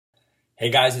Hey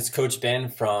guys, it's Coach Ben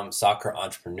from Soccer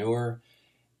Entrepreneur,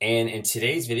 and in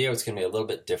today's video, it's going to be a little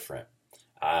bit different.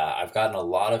 I've gotten a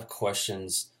lot of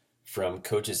questions from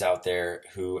coaches out there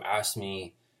who asked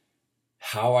me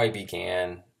how I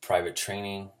began private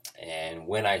training and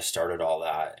when I started all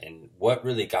that, and what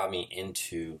really got me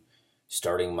into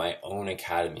starting my own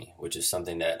academy, which is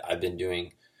something that I've been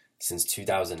doing since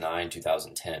 2009,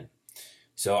 2010.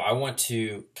 So I want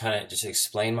to kind of just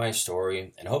explain my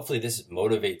story, and hopefully this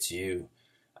motivates you.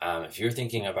 If you're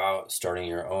thinking about starting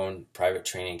your own private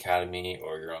training academy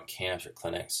or your own camps or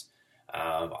clinics,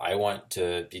 I want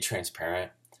to be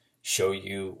transparent, show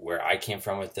you where I came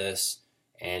from with this,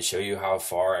 and show you how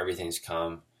far everything's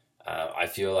come. I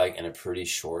feel like in a pretty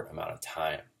short amount of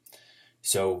time.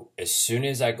 So as soon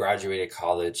as I graduated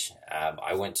college,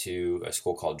 I went to a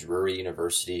school called Drury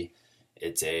University.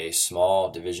 It's a small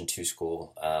Division II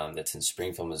school that's in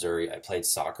Springfield, Missouri. I played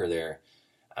soccer there.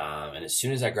 And as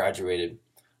soon as I graduated,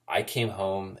 I came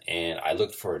home and I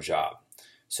looked for a job.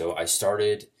 So I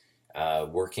started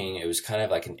working. It was kind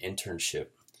of like an internship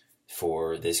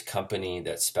for this company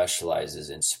that specializes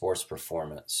in sports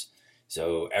performance.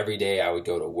 So every day I would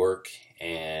go to work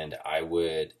and I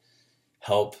would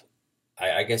help,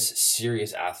 I guess,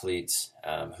 serious athletes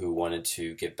who wanted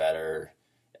to get better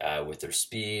with their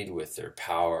speed, with their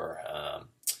power.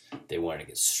 They wanted to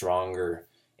get stronger.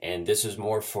 And this was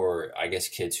more for, I guess,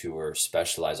 kids who were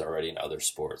specialized already in other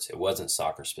sports. It wasn't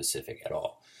soccer specific at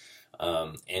all.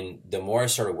 And the more I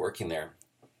started working there,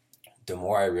 the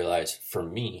more I realized for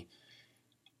me,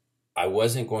 I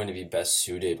wasn't going to be best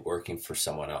suited working for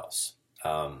someone else.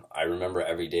 I remember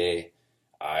every day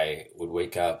I would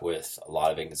wake up with a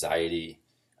lot of anxiety,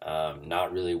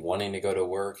 not really wanting to go to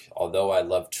work. Although I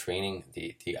loved training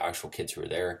the actual kids who were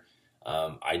there,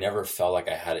 I never felt like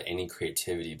I had any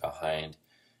creativity behind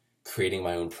creating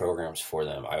my own programs for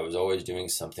them. I was always doing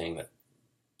something that,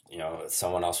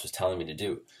 someone else was telling me to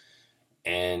do.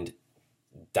 And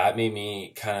that made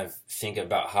me kind of think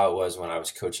about how it was when I was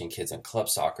coaching kids in club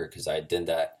soccer, because I did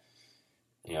that,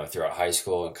 throughout high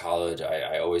school and college.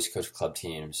 I always coached club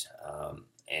teams.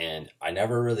 And I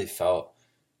never really felt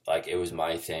like it was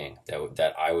my thing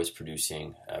that I was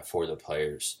producing for the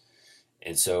players.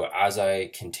 And so as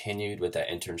I continued with that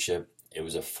internship, it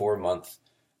was a 4-month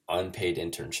unpaid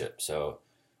internship. So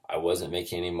I wasn't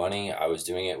making any money. I was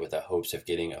doing it with the hopes of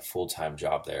getting a full-time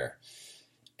job there.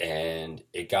 And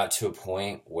it got to a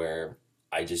point where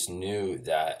I just knew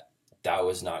that that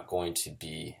was not going to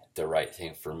be the right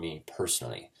thing for me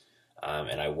personally.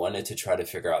 And I wanted to try to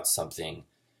figure out something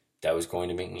that was going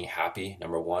to make me happy,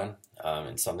 number one,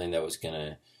 and something that was going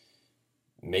to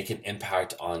make an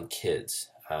impact on kids.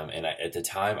 At the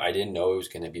time, I didn't know it was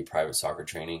going to be private soccer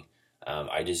training.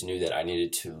 I just knew that I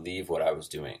needed to leave what I was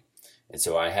doing. And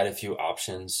so I had a few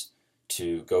options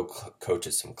to go coach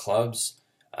at some clubs.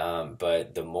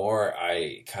 But the more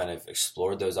I kind of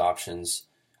explored those options,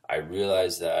 I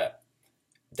realized that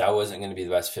that wasn't going to be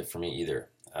the best fit for me either.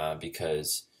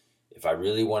 Because if I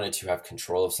really wanted to have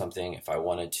control of something, if I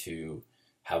wanted to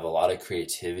have a lot of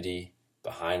creativity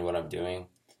behind what I'm doing,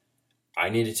 I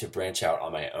needed to branch out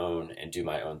on my own and do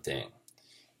my own thing.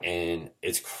 And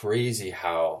it's crazy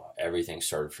how everything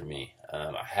started for me.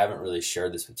 I haven't really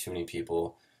shared this with too many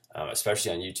people,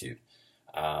 especially on YouTube.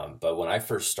 But when I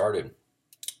first started,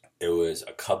 it was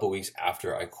a couple weeks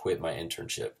after I quit my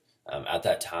internship. At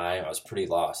that time, I was pretty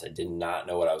lost. I did not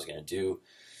know what I was going to do.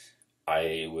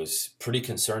 I was pretty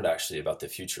concerned actually about the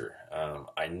future.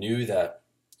 I knew that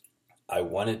I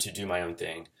wanted to do my own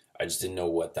thing. I just didn't know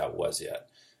what that was yet.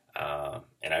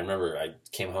 And I remember I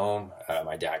came home,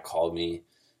 my dad called me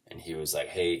and he was like,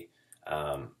 "Hey,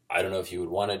 I don't know if you would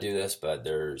want to do this, but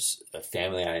there's a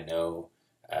family I know.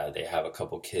 They have a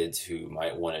couple kids who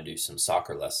might want to do some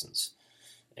soccer lessons."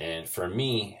 And for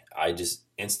me, I just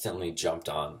instantly jumped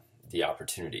on the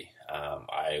opportunity.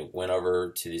 I went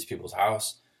over to these people's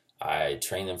house. I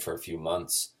trained them for a few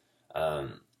months.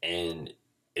 And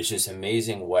it's just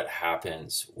amazing what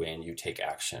happens when you take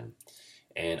action.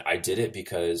 And I did it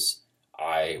because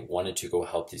I wanted to go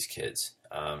help these kids.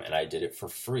 And I did it for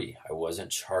free. I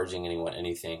wasn't charging anyone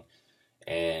anything.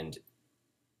 And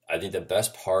I think the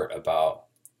best part about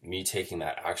me taking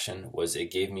that action was it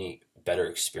gave me better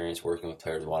experience working with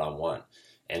players one-on-one.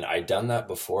 And I'd done that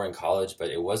before in college, but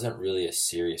it wasn't really a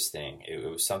serious thing. It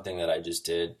was something that I just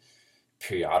did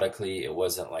periodically. It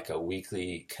wasn't like a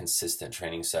weekly consistent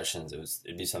training sessions.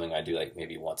 It'd be something I do like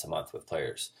maybe once a month with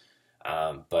players.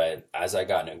 But as I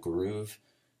got in a groove,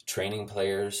 training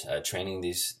players, training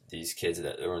these kids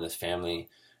that were in this family,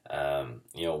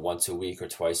 once a week or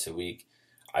twice a week,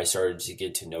 I started to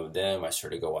get to know them. I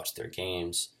started to go watch their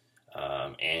games.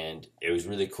 And it was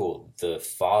really cool. The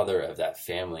father of that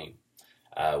family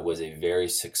was a very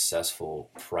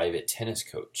successful private tennis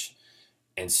coach.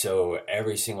 And so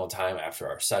every single time after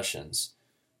our sessions,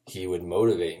 he would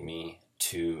motivate me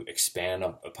to expand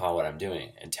upon what I'm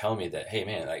doing and tell me that, hey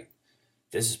man, like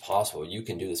this is possible. You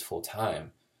can do this full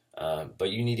time,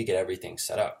 but you need to get everything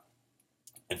set up.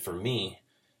 And for me,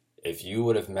 if you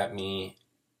would have met me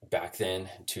back then,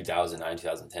 2009,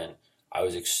 2010, I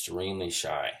was extremely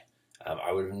shy.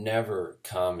 I would have never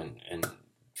come and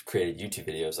created YouTube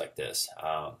videos like this.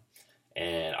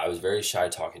 And I was very shy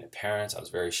talking to parents. I was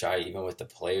very shy even with the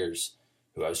players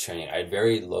who I was training. I had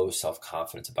very low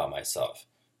self-confidence about myself.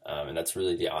 And that's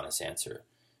really the honest answer.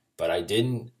 But I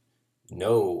didn't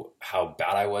know how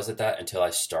bad I was at that until I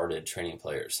started training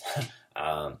players.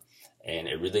 And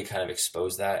it really kind of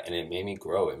exposed that, and it made me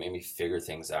grow. It made me figure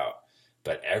things out.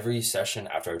 But every session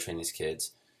after I would train these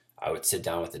kids, I would sit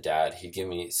down with the dad. He'd give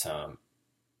me some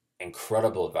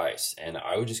incredible advice, and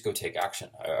I would just go take action.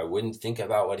 I wouldn't think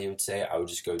about what he would say. I would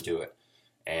just go do it.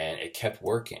 And it kept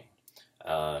working.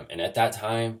 And at that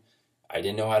time, I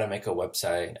didn't know how to make a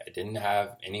website. I didn't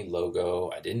have any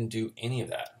logo. I didn't do any of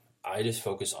that. I just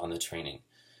focused on the training.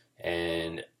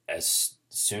 And as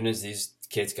soon as these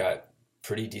kids got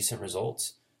pretty decent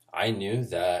results, I knew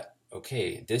that,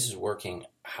 okay, this is working.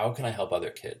 How can I help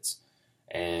other kids?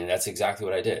 And that's exactly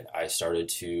what I did. I started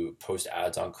to post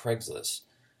ads on Craigslist.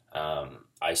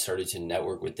 I started to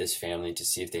network with this family to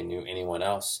see if they knew anyone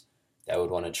else that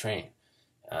would want to train.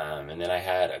 And then I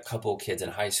had a couple kids in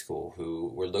high school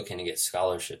who were looking to get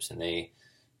scholarships, and they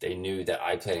knew that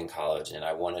I played in college, and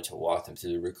I wanted to walk them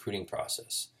through the recruiting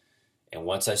process. And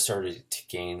once I started to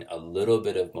gain a little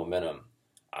bit of momentum,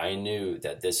 I knew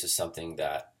that this is something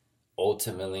that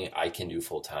ultimately I can do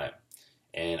full time.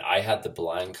 And I had the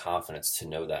blind confidence to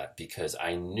know that because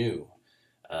I knew,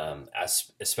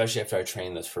 especially after I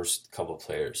trained those first couple of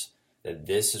players, that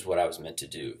this is what I was meant to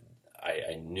do.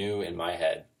 I knew in my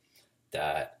head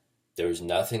that there was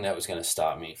nothing that was going to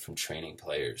stop me from training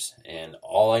players. And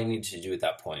all I needed to do at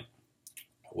that point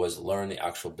was learn the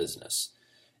actual business.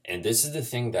 And this is the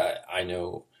thing that I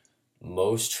know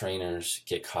most trainers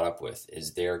get caught up with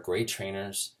is they're great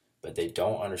trainers, but they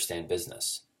don't understand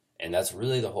business. And that's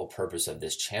really the whole purpose of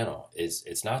this channel is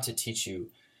it's not to teach you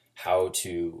how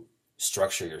to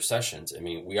structure your sessions. I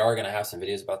mean, we are going to have some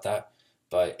videos about that,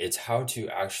 but it's how to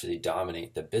actually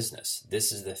dominate the business.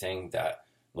 This is the thing that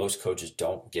most coaches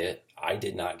don't get. I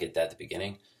did not get that at the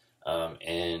beginning.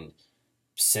 And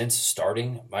since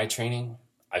starting my training,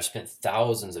 I've spent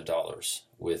thousands of dollars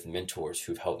with mentors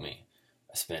who've helped me.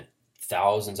 I spent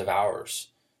thousands of hours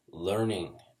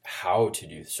learning how to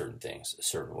do certain things a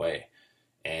certain way.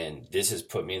 And this has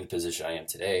put me in the position I am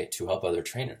today to help other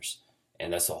trainers.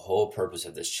 And that's the whole purpose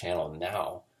of this channel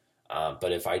now.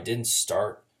 But if I didn't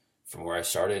start from where I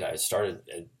started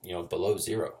at, below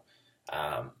zero.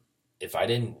 If I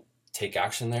didn't take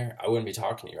action there, I wouldn't be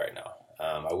talking to you right now.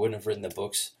 I wouldn't have written the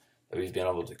books that we've been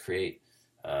able to create.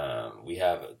 We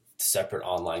have a separate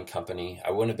online company.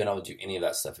 I wouldn't have been able to do any of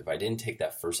that stuff if I didn't take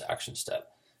that first action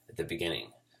step at the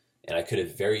beginning. And I could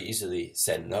have very easily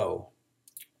said no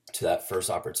to that first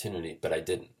opportunity, but I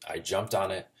didn't. I jumped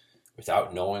on it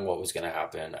without knowing what was going to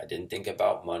happen. I didn't think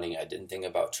about money. I didn't think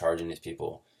about charging these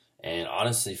people. And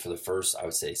honestly, for the first, I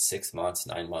would say 6 months,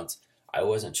 9 months, I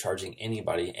wasn't charging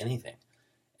anybody anything.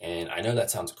 And I know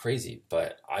that sounds crazy,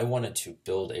 but I wanted to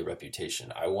build a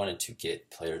reputation. I wanted to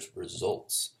get players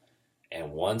results.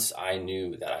 And once I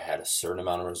knew that I had a certain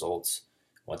amount of results,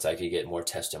 once I could get more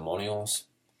testimonials,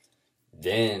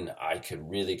 then I could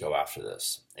really go after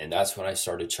this. And that's when I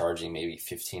started charging maybe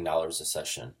 $15 a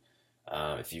session.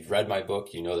 If you've read my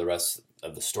book, you know the rest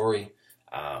of the story.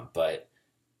 But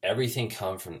everything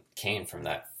came from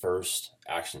that first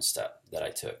action step that I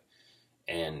took.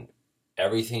 And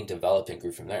everything developed and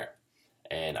grew from there.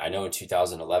 And I know in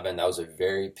 2011, that was a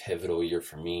very pivotal year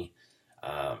for me.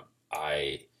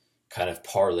 I kind of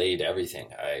parlayed everything.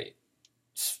 I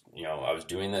was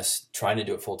doing this, trying to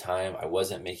do it full time. I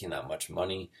wasn't making that much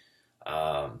money.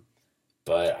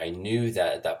 But I knew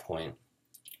that at that point,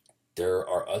 there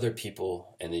are other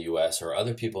people in the US or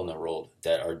other people in the world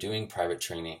that are doing private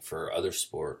training for other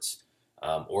sports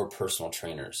or personal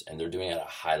trainers, and they're doing it at a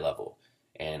high level.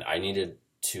 And I needed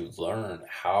to learn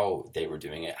how they were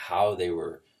doing it, how they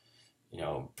were,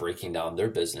 breaking down their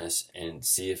business and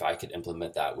see if I could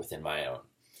implement that within my own.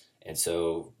 And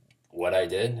so what I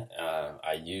did,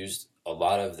 I used a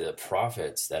lot of the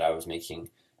profits that I was making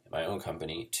in my own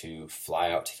company to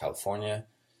fly out to California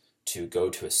to go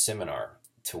to a seminar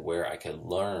to where I could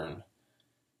learn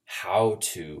how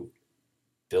to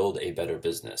build a better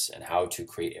business and how to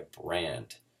create a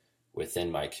brand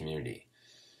within my community.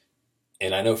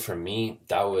 And I know for me,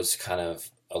 that was kind of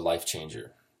a life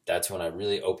changer. That's when I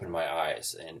really opened my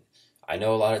eyes. And I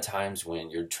know a lot of times when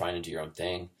you're trying to do your own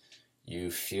thing,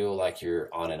 you feel like you're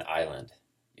on an island.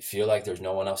 You feel like there's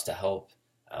no one else to help.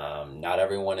 Not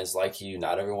everyone is like you.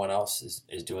 Not everyone else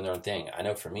is doing their own thing. I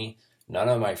know for me, none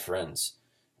of my friends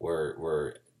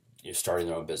were starting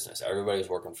their own business. Everybody was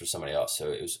working for somebody else.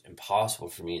 So it was impossible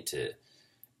for me to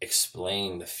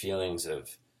explain the feelings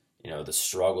of, the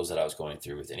struggles that I was going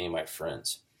through with any of my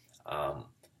friends.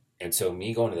 And so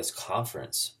me going to this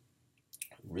conference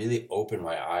really opened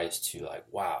my eyes to like,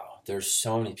 wow, there's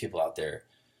so many people out there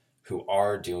who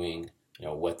are doing,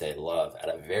 what they love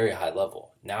at a very high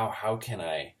level. Now, how can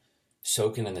I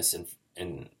soak in this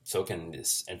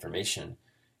information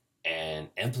and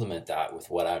implement that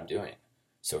with what I'm doing?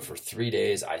 So for 3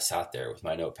 days, I sat there with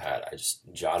my notepad. I just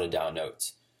jotted down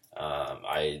notes.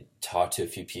 I talked to a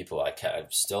few people. I'm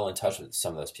still in touch with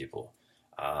some of those people.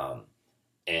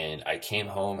 And I came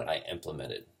home and I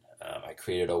implemented. I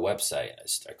created a website.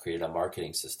 I created a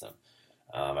marketing system.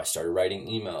 I started writing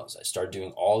emails. I started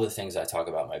doing all the things I talk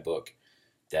about in my book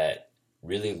that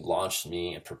really launched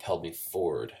me and propelled me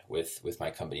forward with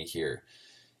my company here.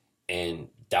 And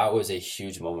that was a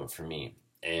huge moment for me.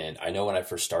 And I know when I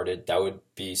first started, that would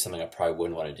be something I probably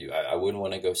wouldn't want to do. I wouldn't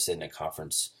want to go sit in a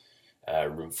conference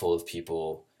room full of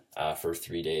people for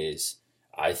 3 days.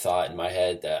 I thought in my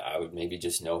head that I would maybe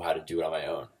just know how to do it on my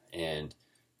own. And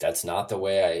that's not the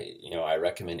way I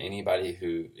recommend anybody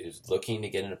who is looking to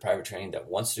get into private training that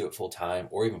wants to do it full time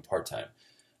or even part time.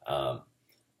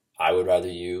 I would rather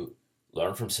you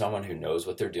learn from someone who knows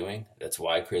what they're doing. That's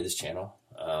why I created this channel.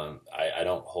 I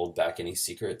don't hold back any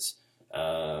secrets.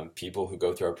 People who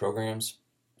go through our programs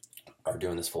are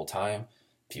doing this full time.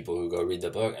 People who go read the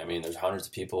book. I mean, there's hundreds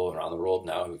of people around the world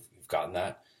now who've gotten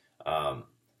that.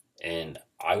 And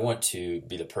I want to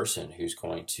be the person who's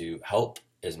going to help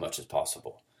as much as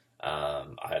possible.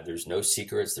 There's no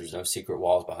secrets. There's no secret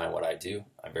walls behind what I do.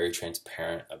 I'm very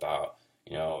transparent about,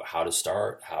 how to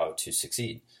start, how to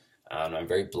succeed. I'm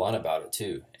very blunt about it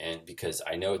too. And because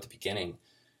I know at the beginning,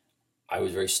 I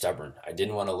was very stubborn. I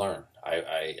didn't want to learn.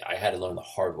 I had to learn the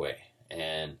hard way.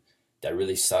 And that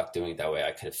really sucked doing it that way.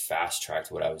 I could have fast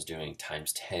tracked what I was doing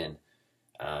times 10.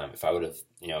 If I would have,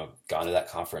 gone to that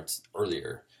conference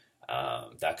earlier,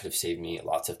 that could have saved me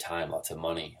lots of time, lots of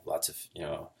money, lots of,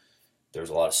 there was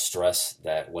a lot of stress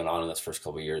that went on in those first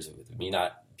couple of years with me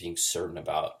not being certain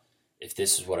about if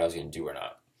this is what I was going to do or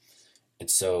not. And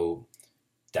so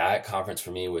that conference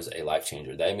for me was a life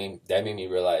changer. That made me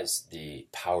realize the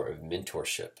power of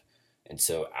mentorship. And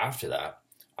so after that,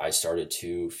 I started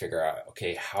to figure out,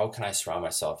 okay, how can I surround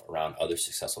myself around other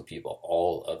successful people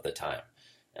all of the time?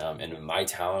 And in my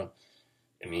town,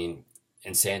 in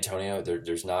San Antonio,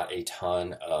 there's not a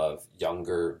ton of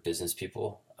younger business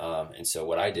people. And so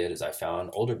what I did is I found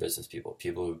older business people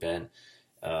who've been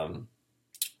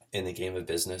in the game of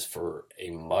business for a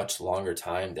much longer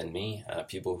time than me,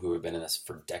 people who have been in this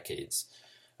for decades.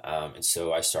 And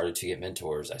so I started to get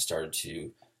mentors. I started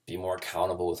to be more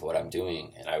accountable with what I'm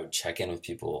doing. And I would check in with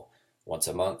people once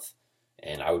a month,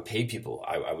 and I would pay people.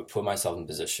 I would put myself in a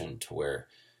position to where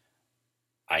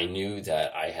I knew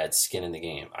that I had skin in the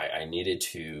game. I needed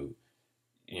to,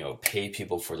 pay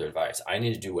people for their advice. I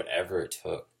needed to do whatever it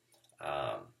took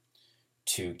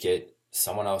to get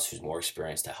someone else who's more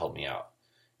experienced to help me out.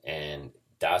 And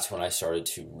that's when I started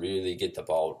to really get the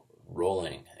ball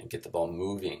rolling and get the ball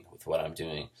moving with what I'm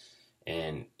doing.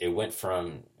 And it went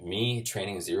from me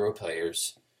training 0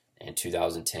 players in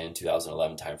 2010,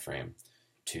 2011 timeframe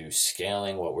to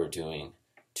scaling what we're doing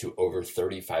to over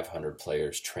 3,500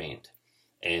 players trained.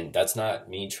 And that's not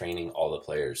me training all the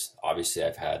players. Obviously,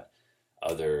 I've had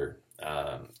other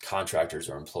contractors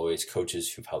or employees,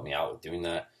 coaches who've helped me out with doing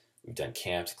that. We've done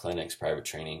camps, clinics, private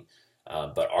training.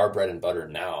 But our bread and butter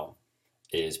now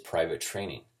is private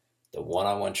training, the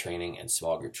one-on-one training and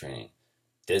small group training.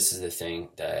 This is the thing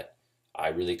that I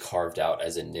really carved out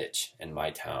as a niche in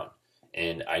my town.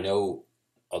 And I know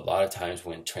a lot of times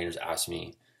when trainers ask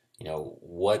me,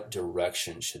 what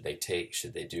direction should they take?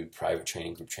 Should they do private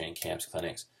training, group training, camps,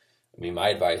 clinics? My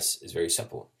advice is very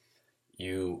simple.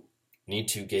 You need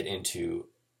to get into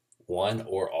one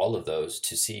or all of those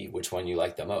to see which one you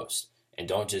like the most. And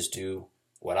don't just do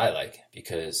what I like,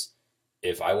 because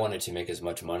if I wanted to make as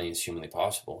much money as humanly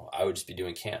possible, I would just be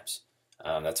doing camps.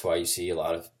 That's why you see a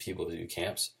lot of people who do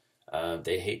camps.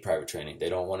 They hate private training. They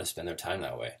don't want to spend their time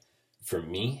that way. For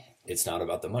me, it's not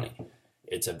about the money.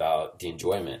 It's about the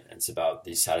enjoyment. It's about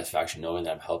the satisfaction knowing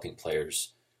that I'm helping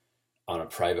players on a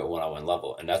private one-on-one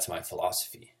level. And that's my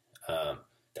philosophy.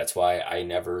 That's why I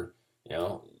never,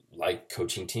 like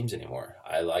coaching teams anymore.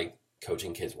 I like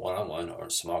coaching kids one-on-one or in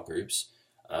small groups.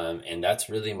 And that's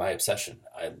really my obsession.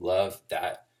 I love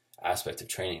that aspect of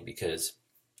training because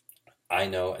I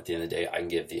know at the end of the day, I can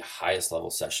give the highest level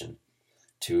session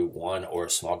to one or a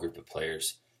small group of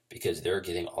players because they're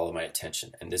getting all of my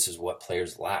attention. And this is what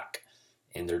players lack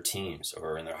in their teams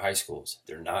or in their high schools.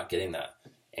 They're not getting that.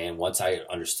 And once I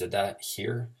understood that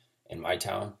here in my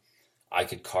town, I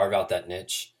could carve out that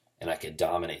niche and I could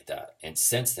dominate that. And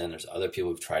since then, there's other people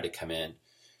who've tried to come in,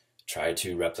 try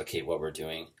to replicate what we're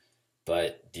doing.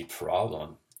 But the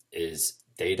problem is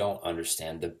they don't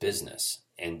understand the business.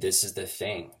 And this is the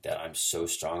thing that I'm so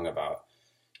strong about.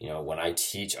 You know, when I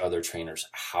teach other trainers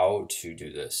how to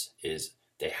do this, is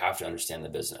they have to understand the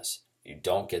business. If you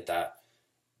don't get that,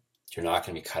 you're not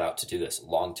going to be cut out to do this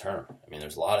long term. I mean,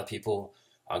 there's a lot of people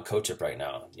on CoachUp right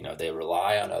now. You know, they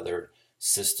rely on other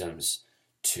systems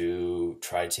to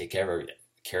try to take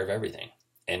care of everything.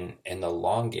 And in the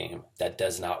long game, that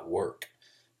does not work,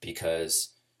 because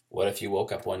what if you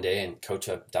woke up one day and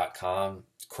CoachUp.com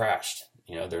crashed?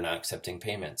 You know, they're not accepting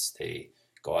payments. They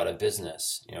go out of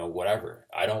business, you know, whatever.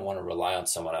 I don't want to rely on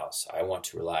someone else. I want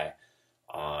to rely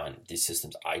on these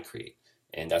systems I create.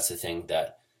 And that's the thing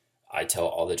that I tell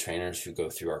all the trainers who go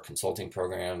through our consulting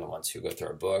program, the ones who go through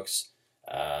our books,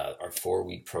 our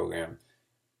 4-week program.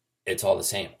 It's all the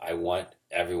same. I want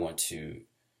everyone to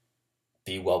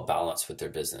be well balanced with their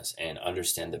business and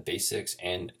understand the basics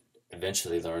and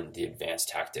eventually learn the advanced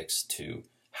tactics to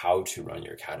how to run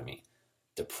your academy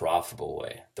the profitable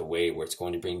way, the way where it's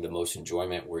going to bring the most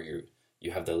enjoyment, where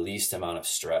you have the least amount of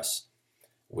stress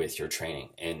with your training.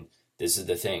 And this is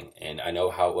the thing. And I know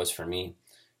how it was for me,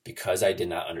 because I did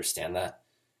not understand that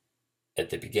at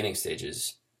the beginning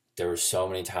stages. There were so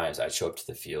many times I'd show up to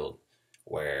the field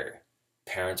where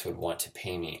parents would want to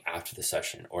pay me after the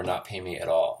session or not pay me at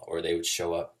all, or they would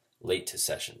show up late to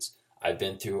sessions. I've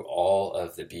been through all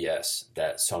of the BS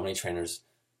that so many trainers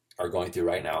are going through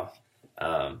right now.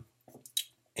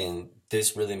 And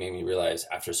this really made me realize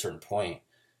after a certain point,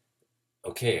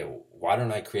 okay, why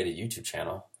don't I create a YouTube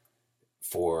channel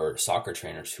for soccer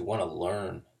trainers who want to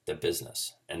learn the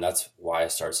business? And that's why I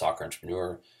started Soccer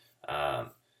Entrepreneur.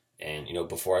 And, you know,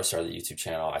 before I started the YouTube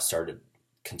channel, I started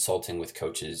consulting with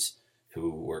coaches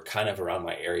who were kind of around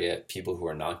my area, people who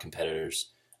are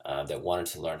non-competitors that wanted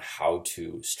to learn how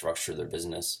to structure their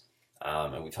business.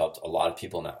 And we've helped a lot of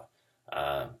people now.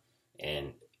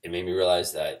 And it made me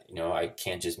realize that, you know, I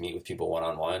can't just meet with people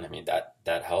one-on-one. I mean,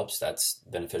 that helps. That's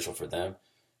beneficial for them.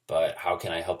 But how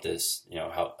can I help this, you know,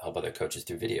 help other coaches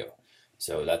through video?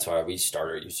 So that's why we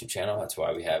started our YouTube channel. That's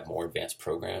why we have more advanced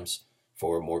programs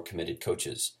for more committed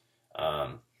coaches.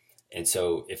 And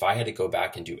so if I had to go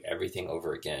back and do everything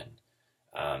over again,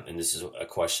 and this is a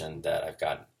question that I've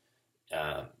gotten,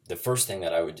 the first thing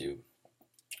that I would do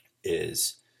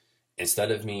is,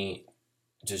 instead of me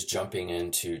just jumping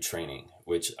into training,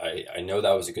 which I know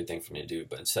that was a good thing for me to do,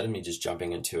 but instead of me just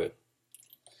jumping into it,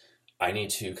 I need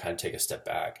to kind of take a step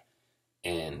back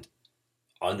and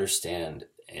understand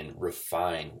and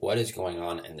refine what is going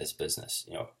on in this business.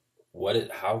 You know,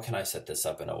 how can I set this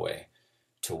up in a way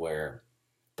to where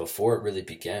before it really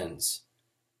begins,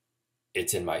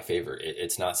 it's in my favor.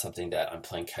 It's not something that I'm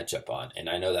playing catch up on. And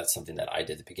I know that's something that I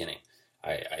did at the beginning.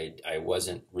 I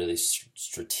wasn't really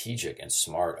strategic and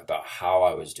smart about how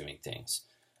I was doing things.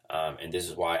 And this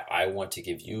is why I want to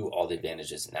give you all the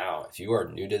advantages now. If you are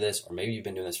new to this, or maybe you've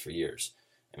been doing this for years.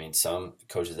 I mean, some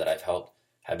coaches that I've helped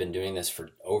have been doing this for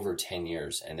over 10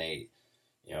 years, and they,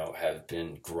 you know, have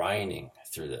been grinding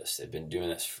through this. They've been doing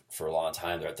this for a long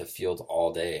time. They're at the field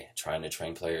all day trying to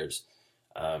train players,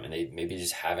 and they maybe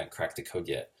just haven't cracked the code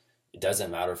yet. It doesn't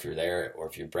matter if you're there or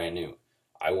if you're brand new.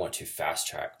 I want to fast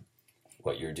track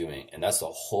what you're doing. And that's the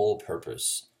whole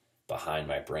purpose behind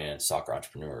my brand, Soccer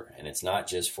Entrepreneur. And it's not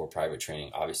just for private training.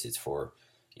 Obviously, it's for,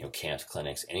 you know, camps,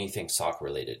 clinics, anything soccer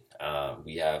related.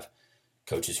 We have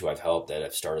coaches who I've helped that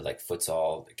have started like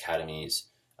futsal academies,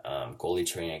 goalie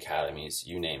training academies,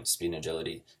 you name it, speed and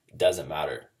agility. It doesn't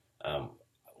matter.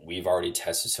 We've already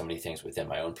tested so many things within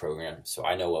my own program, so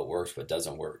I know what works, what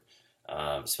doesn't work,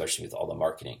 especially with all the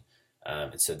marketing.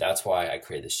 And so that's why I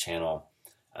created this channel.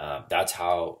 That's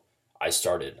how I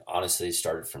started. Honestly,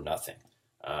 started from nothing.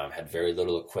 Had very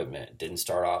little equipment. Didn't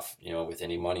start off, you know, with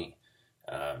any money.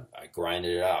 I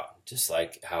grinded it out, just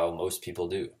like how most people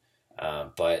do.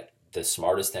 But the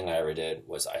smartest thing I ever did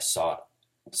was I sought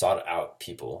out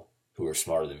people who were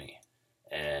smarter than me,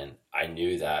 and I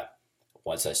knew that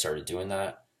once I started doing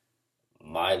that,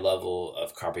 my level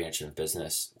of comprehension of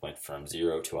business went from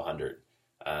 0 to 100.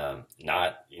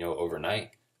 Not, you know,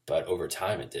 overnight, but over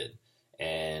time it did.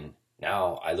 And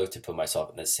now I look to put myself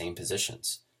in the same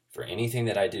positions for anything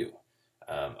that I do,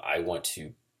 I want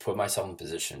to put myself in a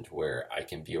position to where I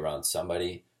can be around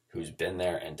somebody who's been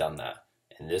there and done that.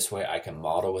 And this way I can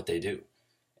model what they do.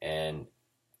 And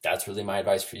that's really my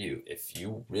advice for you. If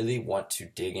you really want to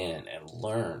dig in and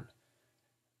learn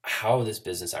how this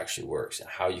business actually works and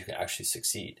how you can actually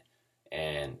succeed,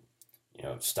 and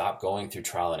stop going through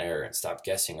trial and error and stop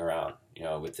guessing around,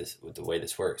 with the way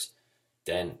this works,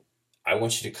 then I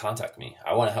want you to contact me.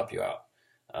 I want to help you out.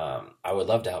 I would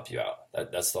love to help you out.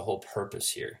 That's the whole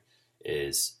purpose here,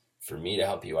 is for me to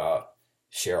help you out,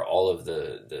 share all of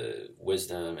the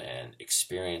wisdom and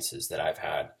experiences that I've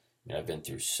had. I've been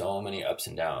through so many ups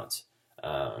and downs.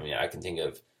 I can think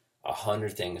of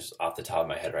 100 things off the top of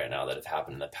my head right now that have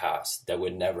happened in the past that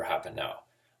would never happen now.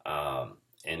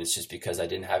 And it's just because I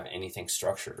didn't have anything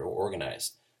structured or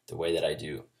organized the way that I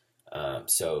do.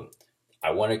 So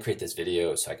I want to create this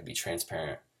video so I can be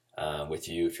transparent with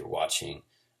you if you're watching,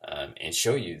 and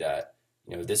show you that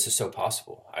this is so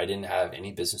possible. I didn't have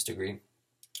any business degree.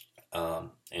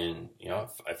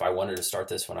 If I wanted to start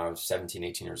this when I was 17,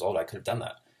 18 years old, I could have done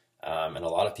that. And a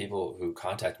lot of people who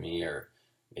contact me are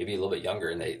maybe a little bit younger,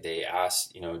 and they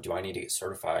ask, do I need to get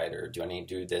certified, or do I need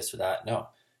to do this or that? No,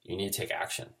 you need to take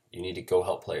action. You need to go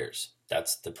help players.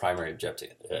 That's the primary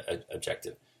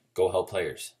objective. Go help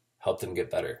players, help them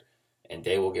get better, and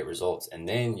they will get results. And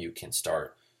then you can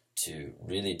start to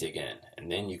really dig in,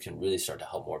 and then you can really start to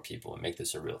help more people and make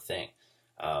this a real thing.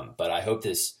 But I hope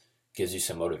this gives you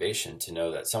some motivation to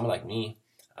know that someone like me,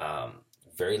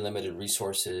 very limited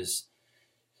resources,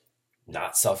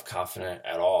 not self-confident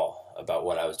at all about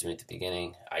what I was doing at the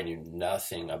beginning. I knew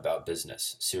nothing about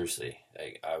business. Seriously,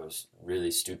 I was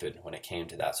really stupid when it came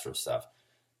to that sort of stuff.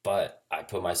 But I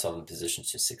put myself in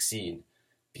positions to succeed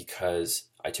because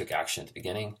I took action at the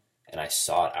beginning, and I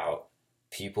sought out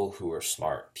people who were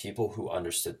smart, people who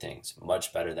understood things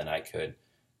much better than I could.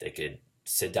 They could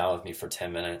sit down with me for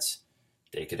 10 minutes.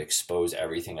 They could expose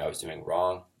everything I was doing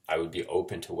wrong. I would be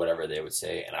open to whatever they would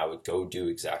say, and I would go do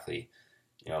exactly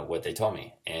what they told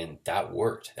me. And that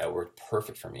worked. That worked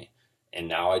perfect for me. And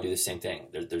now I do the same thing.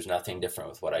 There's nothing different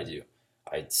with what I do.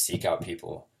 I seek out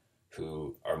people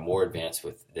who are more advanced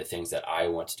with the things that I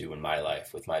want to do in my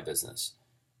life, with my business,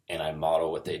 and I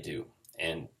model what they do.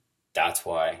 And that's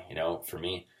why, for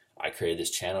me, I created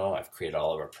this channel. I've created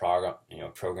all of our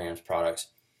programs, products.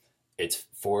 It's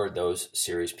for those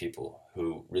serious people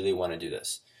who really want to do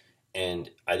this.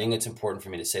 And I think it's important for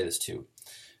me to say this too.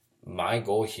 My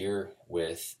goal here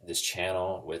with this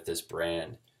channel, with this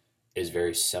brand, is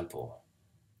very simple.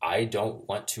 I don't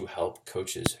want to help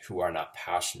coaches who are not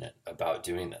passionate about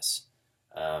doing this.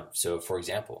 So for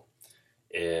example,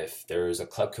 if there's a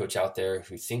club coach out there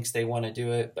who thinks they want to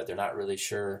do it, but they're not really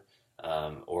sure,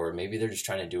 or maybe they're just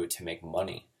trying to do it to make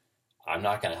money, I'm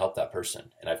not going to help that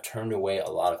person. And I've turned away a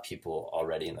lot of people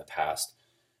already in the past.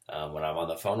 When I'm on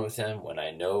the phone with them, when I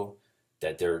know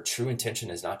that their true intention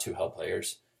is not to help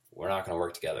players, we're not going to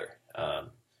work together.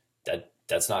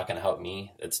 That's not going to help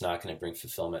me. It's not going to bring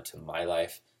fulfillment to my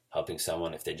life, helping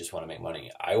someone if they just want to make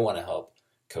money. I want to help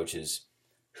coaches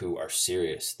who are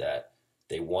serious, that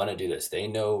they want to do this. They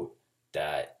know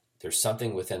that there's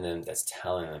something within them that's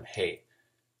telling them, hey,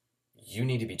 you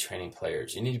need to be training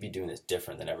players. You need to be doing this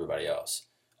different than everybody else.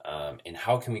 And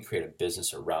how can we create a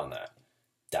business around that?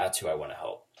 That's who I want to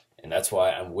help. And that's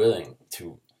why I'm willing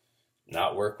to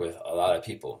not work with a lot of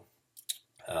people.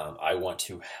 I want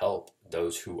to help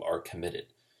those who are committed.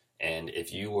 And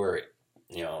if you were,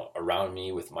 around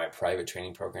me with my private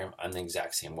training program, I'm the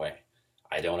exact same way.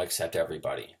 I don't accept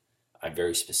everybody. I'm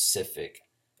very specific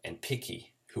and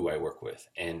picky who I work with.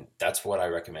 And that's what I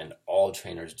recommend all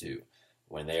trainers do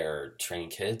when they're training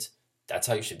kids. That's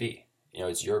how you should be.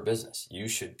 It's your business. You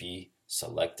should be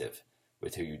selective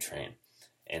with who you train.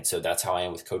 And so that's how I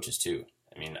am with coaches too.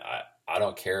 I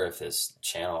don't care if this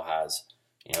channel has,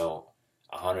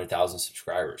 100,000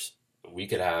 subscribers. We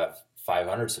could have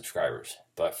 500 subscribers.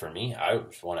 But for me, I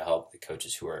just want to help the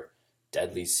coaches who are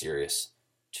deadly serious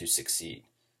to succeed.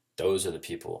 Those are the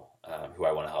people who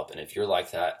I want to help. And if you're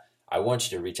like that, I want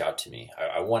you to reach out to me.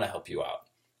 I want to help you out.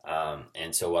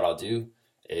 And so what I'll do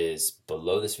is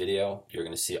below this video, you're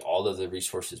going to see all of the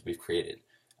resources we've created.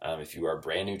 If you are a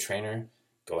brand new trainer,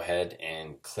 go ahead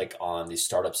and click on the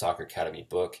Startup Soccer Academy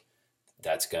book.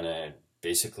 That's going to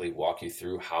basically walk you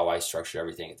through how I structured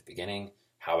everything at the beginning,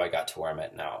 how I got to where I'm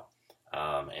at now.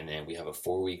 And then we have a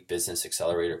 4-week business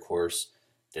accelerator course.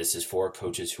 This is for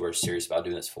coaches who are serious about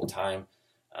doing this full time.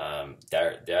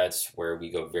 That's where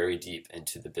we go very deep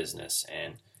into the business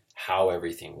and how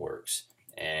everything works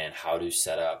and how to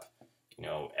set up,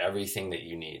 everything that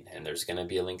you need. And there's going to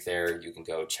be a link there. You can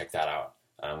go check that out.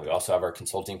 We also have our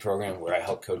consulting program where I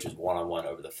help coaches one-on-one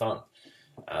over the phone.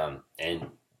 And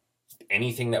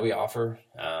anything that we offer,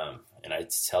 and I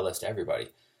tell this to everybody,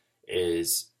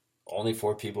 is only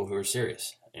for people who are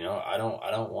serious. I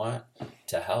don't want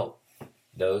to help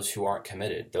those who aren't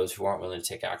committed, those who aren't willing to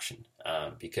take action,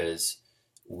 because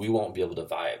we won't be able to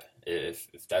vibe.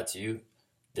 If that's you,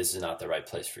 this is not the right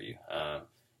place for you.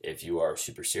 If you are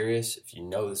super serious, if you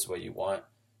know this is what you want,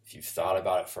 if you've thought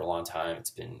about it for a long time, it's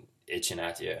been itching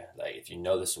at you, like if you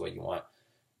know this is what you want,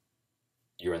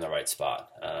 you're in the right spot.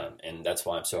 And that's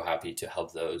why I'm so happy to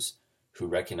help those who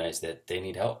recognize that they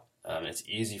need help. It's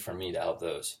easy for me to help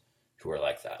those who are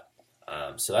like that.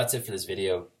 So that's it for this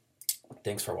video.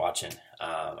 Thanks for watching.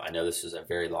 I know this was a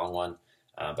very long one,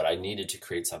 but I needed to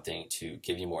create something to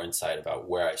give you more insight about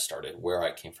where I started, where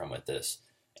I came from with this,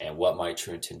 and what my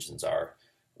true intentions are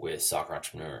with Soccer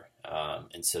Entrepreneur.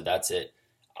 And so that's it.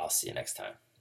 I'll see you next time.